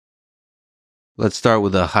Let's start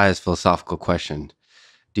with the highest philosophical question.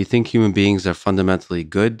 Do you think human beings are fundamentally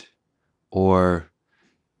good, or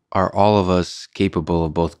are all of us capable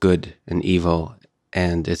of both good and evil,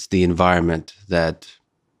 and it's the environment that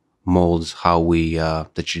molds how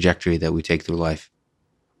the trajectory that we take through life?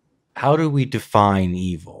 How do we define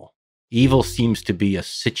evil? Evil seems to be a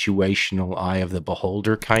situational eye of the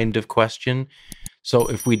beholder kind of question. So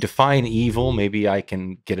if we define evil, maybe I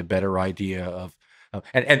can get a better idea of,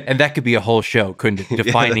 and that could be a whole show, couldn't it?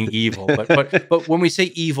 Defining evil. But when we say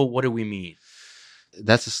evil, what do we mean?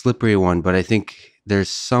 That's a slippery one, but I think there's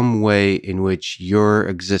some way in which your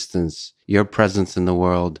existence, your presence in the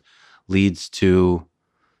world leads to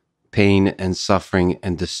pain and suffering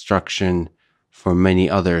and destruction for many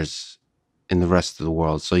others in the rest of the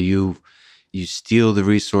world. So you steal the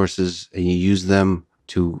resources and you use them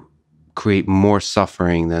to create more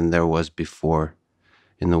suffering than there was before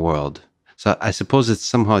in the world. So I suppose it's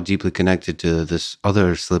somehow deeply connected to this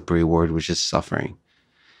other slippery word, which is suffering.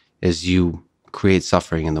 Is you create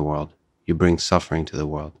suffering in the world. You bring suffering to the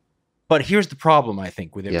world. But here's the problem, I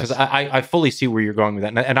think, with it, because Yes. I fully see where you're going with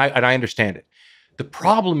that, and I understand it. The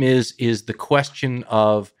problem is the question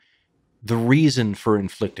of the reason for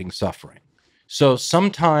inflicting suffering. So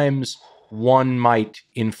sometimes one might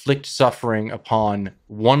inflict suffering upon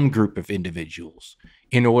one group of individuals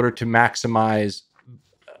in order to maximize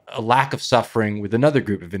a lack of suffering with another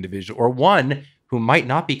group of individuals, or one who might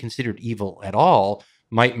not be considered evil at all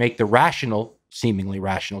might make the seemingly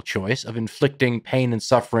rational choice of inflicting pain and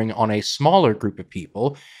suffering on a smaller group of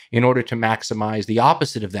people in order to maximize the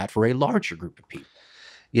opposite of that for a larger group of people.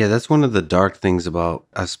 Yeah, that's one of the dark things about.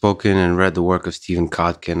 I've spoken and read the work of Stephen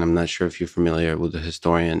Kotkin. I'm not sure if you're familiar with the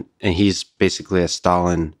historian, and he's basically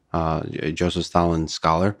a Joseph Stalin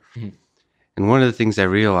scholar. Mhm. And one of the things I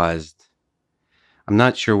realized, I'm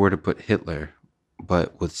not sure where to put Hitler,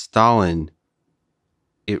 but with Stalin,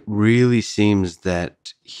 it really seems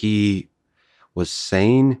that he was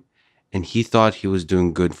sane and he thought he was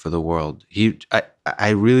doing good for the world. I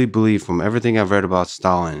really believe from everything I've read about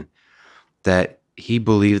Stalin that he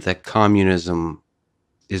believed that communism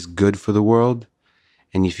is good for the world.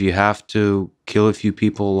 And if you have to kill a few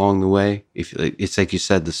people along the way, if it's like you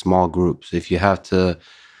said, the small groups, if you have to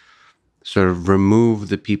sort of remove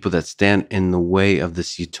the people that stand in the way of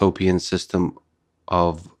this utopian system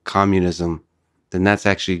of communism, then that's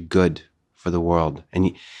actually good for the world.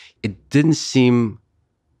 And it didn't seem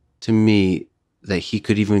to me that he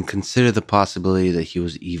could even consider the possibility that he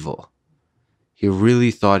was evil. He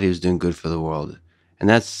really thought he was doing good for the world. And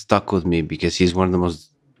that stuck with me because he's one of the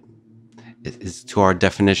most, it's to our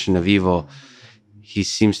definition of evil, he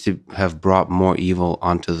seems to have brought more evil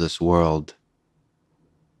onto this world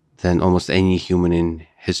than almost any human in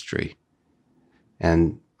history.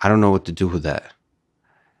 And I don't know what to do with that.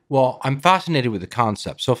 Well, I'm fascinated with the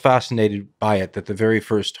concept, so fascinated by it that the very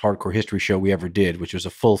first hardcore history show we ever did, which was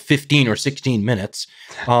a full 15 or 16 minutes,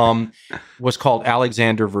 was called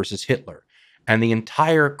Alexander versus Hitler. And the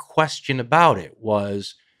entire question about it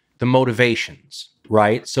was the motivations,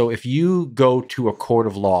 right? So if you go to a court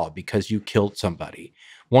of law because you killed somebody,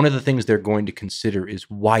 one of the things they're going to consider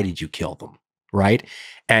is, why did you kill them, right?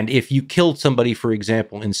 And if you killed somebody, for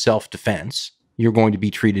example, in self-defense, you're going to be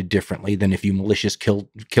treated differently than if you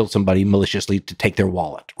killed somebody maliciously to take their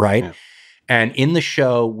wallet, right? Yeah. And in the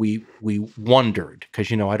show, we wondered, because,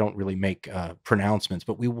 I don't really make pronouncements,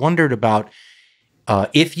 but we wondered about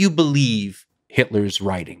if you believe Hitler's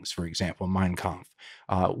writings, for example, Mein Kampf,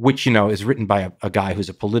 which, is written by a guy who's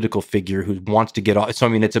a political figure who wants to get off. So, I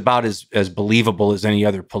mean, it's about as believable as any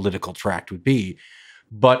other political tract would be.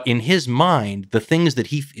 But in his mind, the things that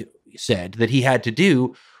he said that he had to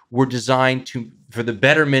do were designed for the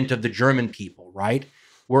betterment of the German people, right?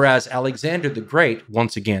 Whereas Alexander the Great,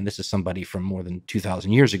 once again, this is somebody from more than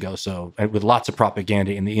 2,000 years ago, so with lots of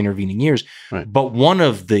propaganda in the intervening years. Right. But one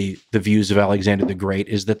of the views of Alexander the Great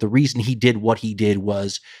is that the reason he did what he did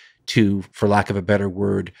was to, for lack of a better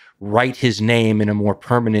word, write his name in a more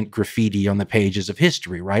permanent graffiti on the pages of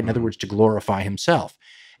history, right? In other words, to glorify himself.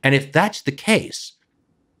 And if that's the case,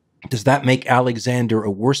 does that make Alexander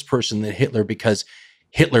a worse person than Hitler because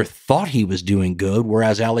Hitler thought he was doing good,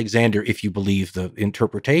 whereas Alexander, if you believe the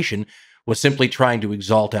interpretation, was simply trying to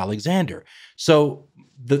exalt Alexander? So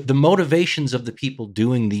the motivations of the people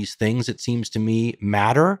doing these things, it seems to me,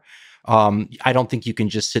 matter. I don't think you can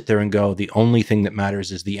just sit there and go, the only thing that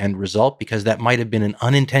matters is the end result, because that might have been an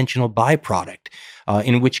unintentional byproduct,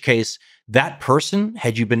 in which case that person,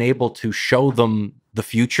 had you been able to show them the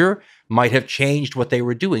future, might have changed what they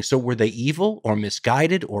were doing. So were they evil or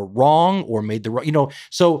misguided or wrong or made the wrong,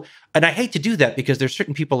 so, and I hate to do that because there's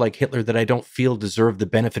certain people like Hitler that I don't feel deserve the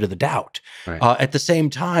benefit of the doubt. Right. At the same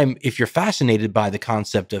time, if you're fascinated by the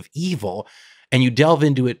concept of evil and you delve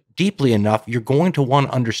into it deeply enough, you're going to want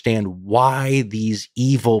to understand why these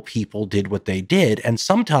evil people did what they did. And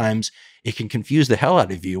sometimes it can confuse the hell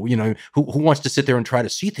out of you, who wants to sit there and try to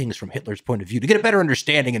see things from Hitler's point of view to get a better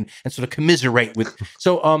understanding and sort of commiserate with.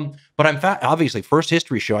 So, but obviously, first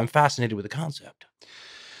history show, I'm fascinated with the concept.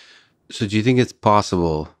 So do you think it's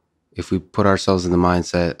possible, if we put ourselves in the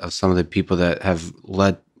mindset of some of the people that have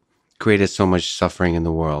created so much suffering in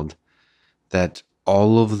the world, that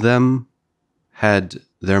all of them had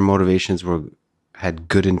their motivations had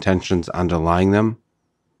good intentions underlying them?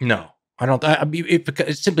 No. I don't. I mean,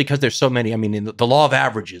 it's simply because there's so many. I mean, the law of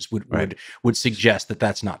averages would suggest that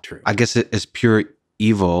that's not true. I guess it is pure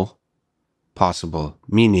evil possible,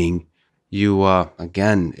 meaning you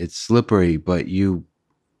again, it's slippery, but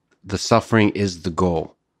the suffering is the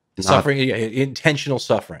goal. Suffering, intentional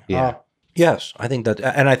suffering. Yeah. Yes, I think that,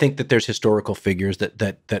 and I think that there's historical figures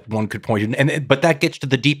that one could point to, but that gets to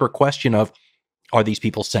the deeper question of: are these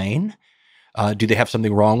people sane? Do they have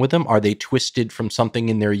something wrong with them? Are they twisted from something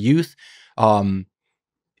in their youth? These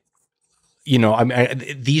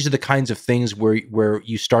are the kinds of things where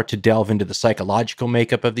you start to delve into the psychological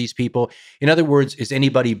makeup of these people. In other words, is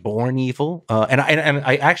anybody born evil? And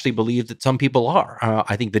I actually believe that some people are.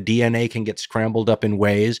 I think the DNA can get scrambled up in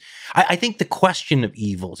ways. I think the question of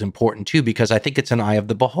evil is important too, because I think it's an eye of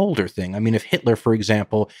the beholder thing. I mean, if Hitler, for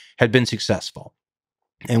example, had been successful,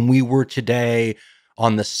 and we were today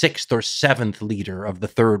on the 6th or 7th leader of the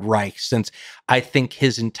Third Reich, since I think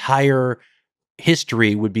his entire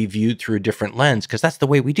history would be viewed through a different lens, because that's the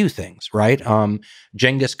way we do things, right?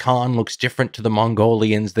 Genghis Khan looks different to the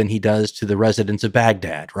Mongolians than he does to the residents of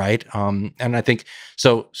Baghdad, right? And I think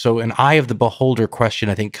so an eye of the beholder question,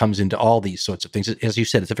 I think, comes into all these sorts of things. As you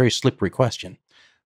said, it's a very slippery question.